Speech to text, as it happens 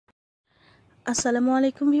আসসালামু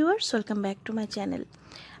আলাইকুম viewers, welcome back to my channel.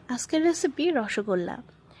 আজকের রেসিপি রসগোল্লা।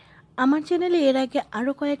 আমার চ্যানেলে এর আগে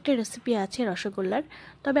আরও কয়েকটা রেসিপি আছে রসগোল্লার,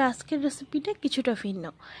 তবে আজকের রেসিপিটা কিছুটা ভিন্ন,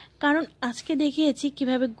 কারণ আজকে দেখিয়েছি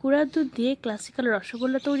কিভাবে গুঁড়া দুধ দিয়ে ক্লাসিক্যাল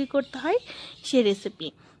রসগোল্লা তৈরি করতে হয় সে রেসিপি।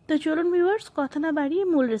 তো চলুন ভিউয়ার্স, কথা না বাড়িয়ে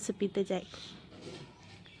মূল রেসিপিতে যাই।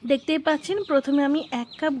 দেখতেই পাচ্ছেন, প্রথমে আমি 1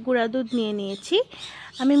 কাপ গুঁড়া দুধ নিয়ে নিয়েছি।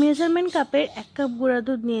 আমি মেজারমেন্ট কাপের 1 কাপ গুঁড়া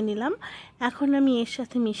দুধ নিয়ে নিলাম। এখন আমি এর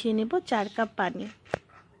সাথে মিশিয়ে নেব 4 কাপ পানি।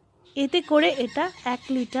 এতে করে এটা 1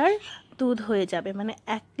 লিটার দুধ হয়ে যাবে, মানে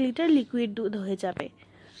 1 লিটার লিকুইড দুধ হয়ে যাবে।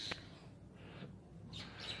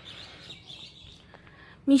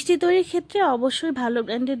 মিষ্টি তৈরির ক্ষেত্রে অবশ্যই ভালো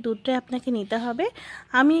ব্র্যান্ডের দুধটাই আপনাকে নিতে হবে।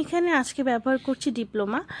 আমি এখানে আজকে ব্যবহার করছি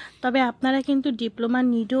ডিপ্লোমা, তবে আপনারা কিন্তু ডিপ্লোমা,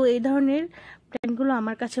 নিডো এই ধরনের ব্র্যান্ডগুলো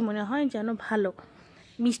আমার কাছে মনে হয় যেন ভালো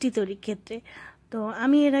মিষ্টি তৈরির ক্ষেত্রে। তো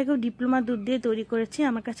আমি এর আগেও ডিপ্লোমা দুধ দিয়ে তৈরি করেছি,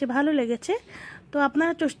 আমার কাছে ভালো লেগেছে। তো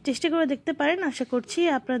আপনারা চেষ্টা করে দেখতে পারেন, আশা করছি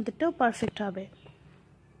আপনাদেরটাও পারফেক্ট হবে।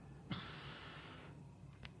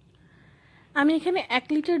 আমি এখানে 1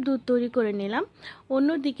 লিটার দুধ তৈরি করে নিলাম।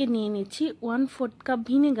 অন্যদিকে নিয়ে নিচ্ছি 1/4 কাপ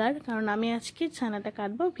ভিনেগার, কারণ আমি আজকে ছানাটা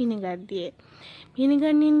কাটবো ভিনেগার দিয়ে।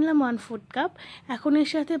 ভিনেগার নিয়ে নিলাম 1/4 কাপ। এখন এর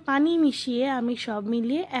সাথে পানি মিশিয়ে আমি সব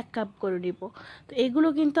মিলিয়ে 1 কাপ করে দিব। তো এগুলো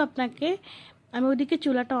কিন্তু আপনাকে, আমি ওদিকে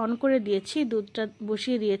চুলাটা অন করে দিয়েছি, দুধটা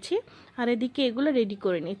বসিয়ে দিয়েছি, আর এদিকে এগুলো রেডি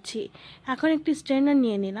করে নিচ্ছি। এখন একটি স্ট্রেনার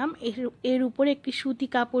নিয়ে নিলাম, এর উপরে একটি সুতি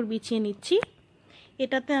কাপড় বিছিয়ে নিচ্ছি।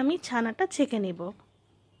 এটাতে আমি ছানাটা ছেঁকে নেব।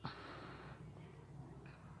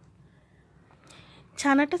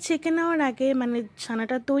 ছানাটা ছেঁকে নেওয়ার আগে, মানে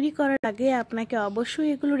ছানাটা তৈরি করার আগে আপনাকে অবশ্যই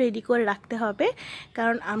এগুলো রেডি করে রাখতে হবে,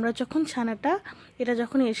 কারণ আমরা যখন এটা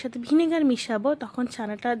যখন এর সাথে ভিনেগার মিশাবো, তখন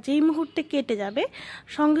ছানাটা যেই মুহূর্তে কেটে যাবে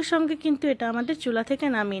সঙ্গে সঙ্গে কিন্তু এটা আমাদের চুলা থেকে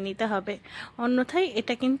নামিয়ে নিতে হবে, অন্যথায়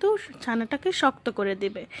এটা কিন্তু ছানাটাকে শক্ত করে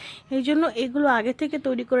দেবে। এই জন্য এগুলো আগে থেকে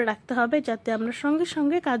তৈরি করে রাখতে হবে, যাতে আমরা সঙ্গে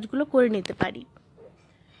সঙ্গে কাজগুলো করে নিতে পারি।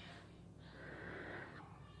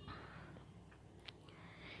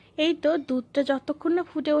 এই তো দুধটা যতক্ষণ না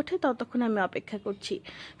ফুটে ওঠে ততক্ষণ আমি অপেক্ষা করছি।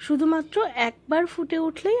 শুধুমাত্র একবার ফুটে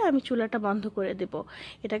উঠলেই আমি চুলাটা বন্ধ করে দেব।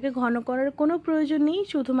 এটাকে ঘন করার কোনো প্রয়োজন নেই,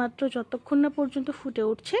 শুধুমাত্র যতক্ষণ না পর্যন্ত ফুটে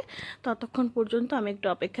উঠছে ততক্ষণ পর্যন্ত আমি একটু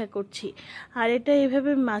অপেক্ষা করছি। আর এটা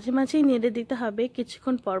এভাবে মাঝে মাঝেই নেড়ে দিতে হবে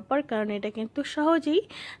কিছুক্ষণ পরপর, কারণ এটা কিন্তু সহজেই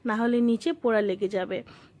না হলে নিচে পোড়া লেগে যাবে,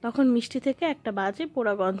 তখন মিষ্টি থেকে একটা বাজে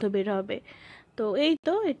পোড়া গন্ধ বের হবে। তো এই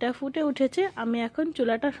তো এটা ফুটে উঠেছে, আমি এখন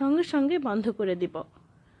চুলাটা সঙ্গে সঙ্গে বন্ধ করে দিব।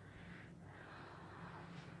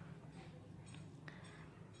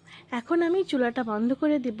 এখন আমি চুলাটা বন্ধ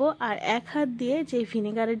করে দিব, আর 1 হাত দিয়ে যে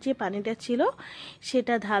ভিনেগারের যে পানিটা ছিল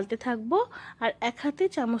সেটা ঢালতে থাকবো, আর 1 হাতে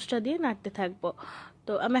চামচটা দিয়ে নাড়তে থাকবো।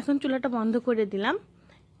 তো আমি এখন চুলাটা বন্ধ করে দিলাম।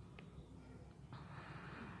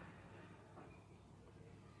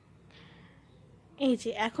 এই যে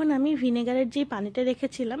এখন আমি ভিনেগারের যে পানিটা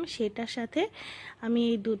রেখেছিলাম সেটার সাথে আমি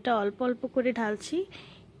এই দুধটা অল্প অল্প করে ঢালছি।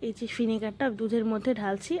 এই যে ভিনেগারটা দুধের মধ্যে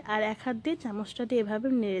ঢালছি, আর 1 হাত দিয়ে চামচটা দিয়ে এভাবে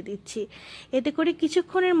নেড়ে দিচ্ছি। এতে করে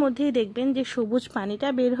কিছুক্ষণের মধ্যেই দেখবেন যে সবুজ পানিটা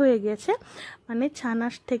বের হয়ে গেছে, মানে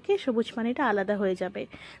ছানার থেকে সবুজ পানিটা আলাদা হয়ে যাবে।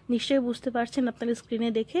 নিশ্চয়ই বুঝতে পারছেন আপনার স্ক্রিনে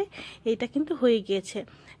দেখে, এইটা কিন্তু হয়ে গিয়েছে।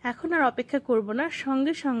 এখন আর অপেক্ষা করব না,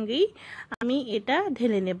 সঙ্গে সঙ্গেই আমি এটা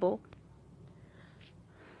ঢেলে নেব।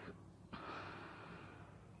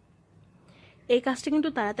 এই কাজটা কিন্তু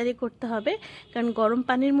তাড়াতাড়ি করতে হবে, কারণ গরম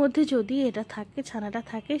পানির মধ্যে যদি এটা থাকে, ছানাটা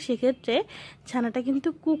থাকে, সেক্ষেত্রে ছানাটা কিন্তু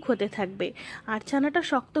কুক হতে থাকবে, আর ছানাটা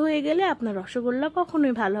শক্ত হয়ে গেলে আপনার রসগোল্লা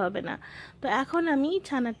কখনোই ভালো হবে না। তো এখন আমি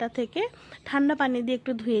ছানাটা থেকে ঠান্ডা পানি দিয়ে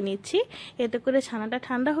একটু ধুয়ে নিচ্ছি, এতে করে ছানাটা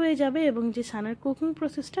ঠান্ডা হয়ে যাবে এবং যে ছানার কুকিং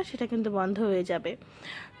প্রসেসটা সেটা কিন্তু বন্ধ হয়ে যাবে।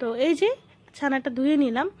 তো এই যে ছানাটা ধুয়ে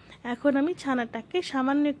নিলাম, এখন আমি ছানাটাকে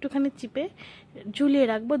সামান্য একটুখানি চিপে ঝুলিয়ে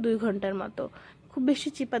রাখবো 2 ঘন্টার মতো। খুব বেশি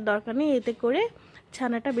চিপার দরকার নেই, এতে করে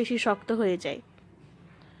ছানাটা বেশি শক্ত হয়ে যায়।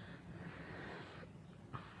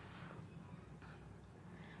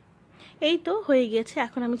 এই তো হয়ে গেছে,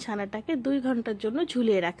 এখন আমি ছানাটাকে 2 ঘন্টার জন্য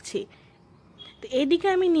ঝুলিয়ে রাখছি। তো এদিকে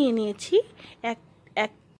আমি নিয়ে নিয়েছি এক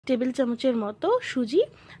এক টেবিল চামচের মতো সুজি,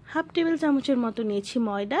 হাফ টেবিল চামচের মতো নিয়েছি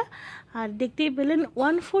ময়দা, আর দেখতেই পেলেন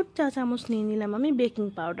 1/4 চা চামচ নিয়ে নিলাম আমি বেকিং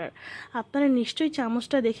পাউডার। আপনারা নিশ্চয়ই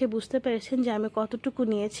চামচটা দেখে বুঝতে পেরেছেন যে আমি কতটুকু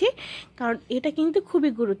নিয়েছি, কারণ এটা কিন্তু খুবই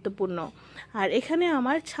গুরুত্বপূর্ণ। আর এখানে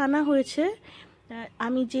আমার ছানা হয়েছে,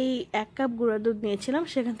 আমি যেই 1 কাপ গুঁড়া দুধ নিয়েছিলাম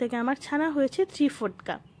সেখান থেকে আমার ছানা হয়েছে 3/4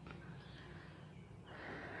 কাপ।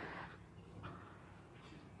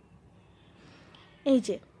 এই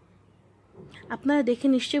যে আপনারা দেখে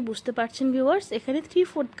নিশ্চয়ই বুঝতে পারছেন ভিউয়ার্স, এখানে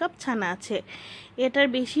 3/4 কাপ ছানা আছে, এটার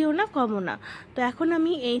বেশিও না কমও না। তো এখন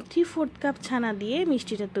আমি এই 3/4 কাপ ছানা দিয়ে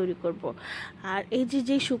মিষ্টিটা তৈরি করব। আর এই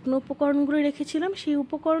যে শুকনো উপকরণগুলো রেখেছিলাম সেই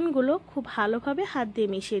উপকরণগুলো খুব ভালোভাবে হাত দিয়ে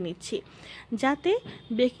মিশিয়ে নিচ্ছি, যাতে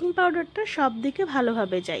বেকিং পাউডারটা সব দিকে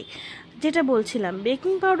ভালোভাবে যায়। যেটা বলছিলাম,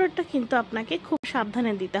 বেকিং পাউডারটা কিন্তু আপনাকে খুব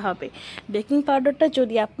সাবধানে দিতে হবে। বেকিং পাউডারটা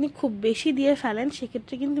যদি আপনি খুব বেশি দিয়ে ফেলেন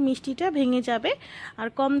সেক্ষেত্রে কিন্তু মিষ্টিটা ভেঙে যাবে, আর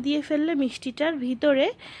কম দিয়ে ফেললে মিষ্টিটার ভিতরে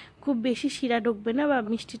খুব বেশি শিরা ঢুকবে না বা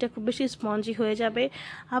মিষ্টিটা খুব বেশি স্পঞ্জি হয়ে যাবে,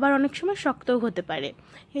 আবার অনেক সময় শক্তও হতে পারে।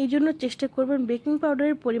 এই জন্য চেষ্টা করবেন বেকিং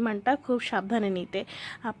পাউডারের পরিমাণটা খুব সাবধানে নিতে।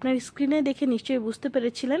 আপনার স্ক্রিনে দেখে নিশ্চয়ই বুঝতে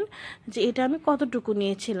পেরেছিলেন যে এটা আমি কতটুকু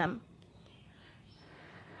নিয়েছিলাম।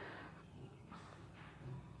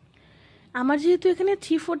 আমার যেহেতু এখানে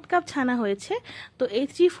 3/4 কাপ ছানা হয়েছে, তো এই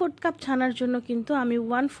 3/4 কাপ ছানার জন্য কিন্তু আমি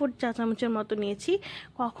 1/4 চা চামচের মতো নিয়েছি।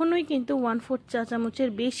 কখনোই কিন্তু 1/4 চা চামচের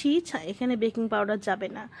বেশি এখানে বেকিং পাউডার যাবে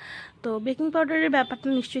না। তো বেকিং পাউডারের ব্যাপারটা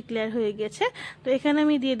নিশ্চয়ই ক্লিয়ার হয়ে গেছে। তো এখানে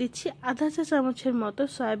আমি দিয়ে দিচ্ছি আধা চা চামচের মতো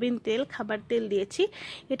সয়াবিন তেল, খাবার তেল দিয়েছি।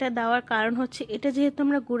 এটা দেওয়ার কারণ হচ্ছে, এটা যেহেতু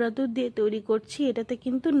আমরা গুঁড়া দুধ দিয়ে তৈরি করছি, এটাতে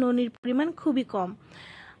কিন্তু ননির পরিমাণ খুবই কম।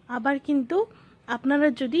 আবার কিন্তু আপনারা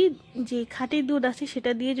যদি যে খাঁটি দুধ আছে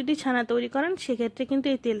সেটা দিয়ে যদি ছানা তৈরি করেন সেক্ষেত্রে কিন্তু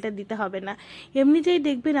এই তেলটা দিতে হবে না। এমনিতেই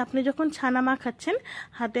দেখবেন আপনি যখন ছানা মাখাচ্ছেন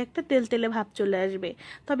হাতে একটা তেলতেলে ভাব চলে আসবে।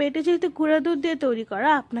 তবে এটা যেহেতু গুঁড়া দুধ দিয়ে তৈরি করা,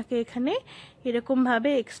 আপনাকে এখানে এরকমভাবে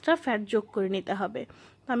এক্সট্রা ফ্যাট যোগ করে নিতে হবে।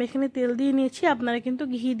 তো আমি এখানে তেল দিয়ে নিয়েছি, আপনারা কিন্তু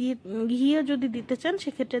ঘিও যদি দিতে চান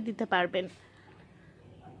সেক্ষেত্রে দিতে পারবেন।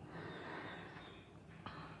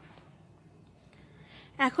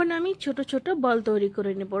 এখন আমি ছোট ছোট বল তৈরি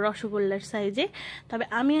করে নেব রসগোল্লার সাইজে। তবে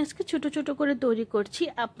আমি আজকে ছোট ছোট করে তৈরি করছি,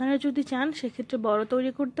 আপনারা যদি চান সেক্ষেত্রে বড়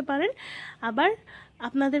তৈরি করতে পারেন। আবার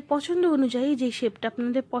আপনাদের পছন্দ অনুযায়ী যে শেপটা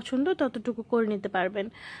আপনাদের পছন্দ ততটুকু করে নিতে পারবেন।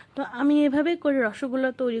 তো আমি এভাবে করে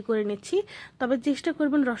রসগোল্লা তৈরি করে নিচ্ছি। তবে চেষ্টা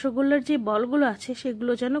করবেন রসগোল্লার যে বলগুলো আছে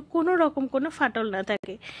সেগুলো যেন কোনো রকম কোনো ফাটল না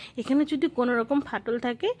থাকে। এখানে যদি কোনো রকম ফাটল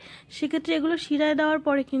থাকে সেক্ষেত্রে এগুলো শিরায় দেওয়ার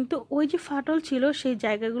পরে কিন্তু ওই যে ফাটল ছিল সেই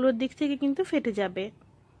জায়গাগুলোর দিক থেকে কিন্তু ফেটে যাবে।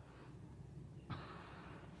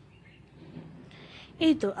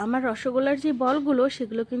 এই তো আমার রসগোল্লার যে বলগুলো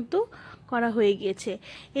সেগুলো কিন্তু করা হয়ে গিয়েছে।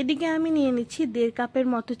 এদিকে আমি নিয়ে নিচ্ছি 1.5 কাপের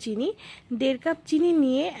মতো চিনি। 1.5 কাপ চিনি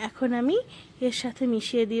নিয়ে এখন আমি এর সাথে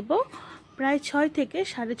মিশিয়ে দেব প্রায় 6 থেকে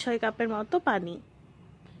 6.5 কাপের মতো পানি।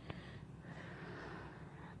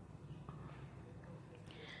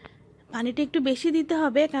 পানিটা একটু বেশি দিতে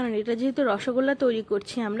হবে, কারণ এটা যেহেতু রসগোল্লা তৈরি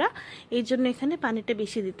করছি আমরা, এই জন্য এখানে পানিটা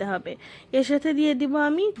বেশি দিতে হবে। এর সাথে দিয়ে দিব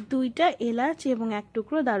আমি 2টা এলাচ এবং 1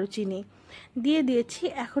 টুকরো দারুচিনি দিয়ে দিয়েছি।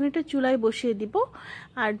 এখন এটা চুলায় বসিয়ে দিব।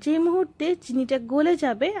 আর যে মুহূর্তে চিনিটা গলে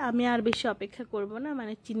যাবে, আমি আর বেশি অপেক্ষা করব না,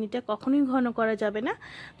 মানে চিনিটা কখনোই ঘন করা যাবে না।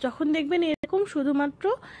 যখন দেখবেন এরকম শুধুমাত্র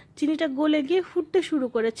চিনিটা গলে গিয়ে ফুটতে শুরু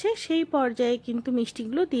করেছে সেই পর্যায়ে কিন্তু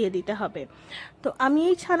মিষ্টিগুলো দিয়ে দিতে হবে। তো আমি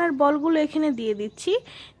এই ছানার বলগুলো এখানে দিয়ে দিচ্ছি।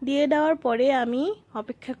 দিয়ে দেওয়ার পরে আমি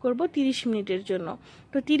অপেক্ষা করব 30 মিনিটের জন্য।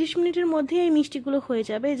 তো 30 মিনিটের মধ্যে এই মিষ্টিগুলো হয়ে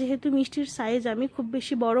যাবে। যেহেতু মিষ্টির সাইজ আমি খুব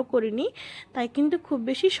বেশি বড় করিনি, তাই কিন্তু খুব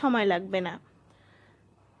বেশি সময় লাগবে না।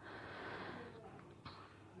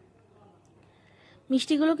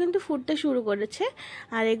 মিষ্টিগুলো কিন্তু ফুটতে শুরু করেছে,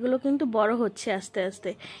 আর এগুলো কিন্তু বড় হচ্ছে আস্তে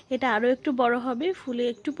আস্তে। এটা আরও একটু বড় হবে, ফুলে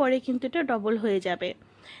একটু পরে কিন্তু এটা ডবল হয়ে যাবে।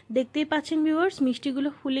 দেখতেই পাচ্ছেন ভিউয়ার্স, মিষ্টিগুলো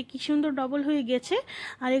ফুলে কি সুন্দর ডবল হয়ে গেছে,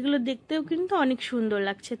 আর এগুলো দেখতেও কিন্তু অনেক সুন্দর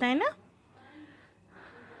লাগছে, তাই না?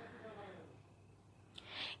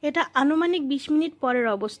 এটা আনুমানিক 20 মিনিট পরের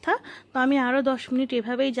অবস্থা। তো আমি আরও 10 মিনিট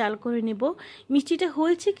এভাবেই জাল করে নেব। মিষ্টিটা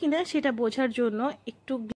হয়েছে কিনা সেটা বোঝার জন্য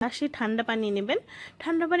একটু গ্লাসে ঠান্ডা পানি নেবেন।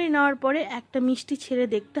 ঠান্ডা পানি নেওয়ার পরে একটা মিষ্টি ছেড়ে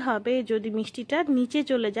দেখতে হবে, যদি মিষ্টিটা নিচে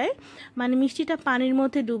চলে যায়, মানে মিষ্টিটা পানির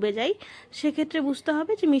মধ্যে ডুবে যায়, সেক্ষেত্রে বুঝতে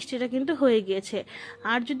হবে যে মিষ্টিটা কিন্তু হয়ে গিয়েছে।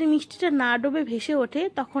 আর যদি মিষ্টিটা না ডুবে ভেসে ওঠে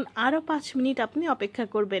তখন আরও 5 মিনিট আপনি অপেক্ষা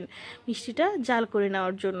করবেন মিষ্টিটা জাল করে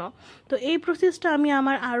নেওয়ার জন্য। তো এই প্রসেসটা আমি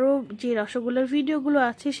আমার আরও যে রসগোল্লার ভিডিওগুলো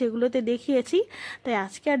আছে সেগুলোতে দেখিয়েছি, তাই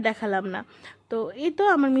আজকে আর দেখালাম না। তো এই তো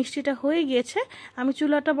আমার মিষ্টিটা হয়ে গিয়েছে, আমি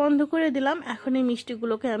চুলাটা বন্ধ করে দিলাম। এখন এই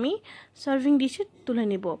মিষ্টিগুলোকে আমি সার্ভিং ডিশে তুলে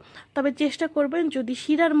নিব। তবে চেষ্টা করবেন যদি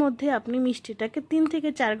শিরার মধ্যে আপনি মিষ্টিটাকে 3 থেকে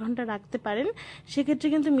 4 ঘন্টা রাখতে পারেন, সেক্ষেত্রে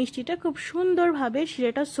কিন্তু মিষ্টিটা খুব সুন্দরভাবে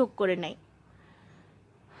শিরাটা সোক করে নেয়।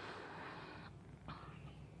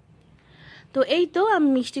 তো এই তো আমি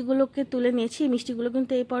মিষ্টিগুলোকে তুলে নিয়েছি। মিষ্টিগুলো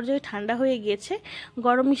কিন্তু এই পর্যায়ে ঠান্ডা হয়ে গিয়েছে।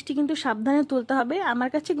 গরম মিষ্টি কিন্তু সাবধানে তুলতে হবে। আমার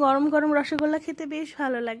কাছে গরম গরম রসগোল্লা খেতে বেশ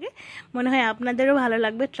ভালো লাগে, মনে হয় আপনাদেরও ভালো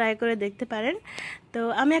লাগবে, ট্রাই করে দেখতে পারেন। তো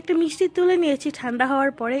আমি একটা মিষ্টি তুলে নিয়েছি ঠান্ডা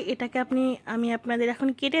হওয়ার পরে। এটাকে আমি আপনাদের এখন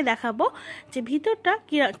কেটে দেখাবো যে ভিতরটা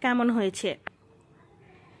কেমন হয়েছে।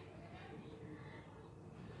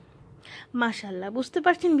 মাশাআল্লাহ, বুঝতে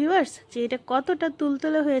পারছেন ভিউয়ার্স যে এটা কতটা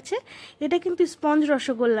তুলতুলে হয়েছে। এটা কিন্তু স্পঞ্জ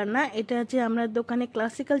রসগোল্লা না, এটা যে আমরা দোকানে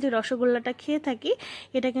ক্লাসিক্যাল যে রসগোল্লাটা খেয়ে থাকি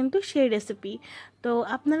এটা কিন্তু সেই রেসিপি। তো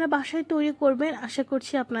আপনারা বাসায় তৈরি করবেন, আশা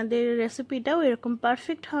করছি আপনাদের রেসিপিটাও এরকম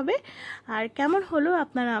পারফেক্ট হবে। আর কেমন হলো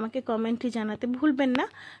আপনারা আমাকে কমেন্টে জানাতে ভুলবেন না।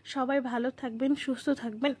 সবাই ভালো থাকবেন, সুস্থ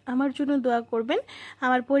থাকবেন, আমার জন্য দোয়া করবেন,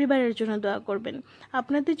 আমার পরিবারের জন্য দোয়া করবেন।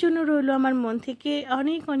 আপনাদের জন্য রইল আমার মন থেকে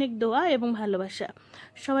অনেক অনেক দোয়া এবং ভালোবাসা।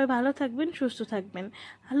 সবাই ভালো থাকবেন, সুস্থ থাকবেন।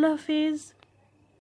 আল্লাহ হাফেজ।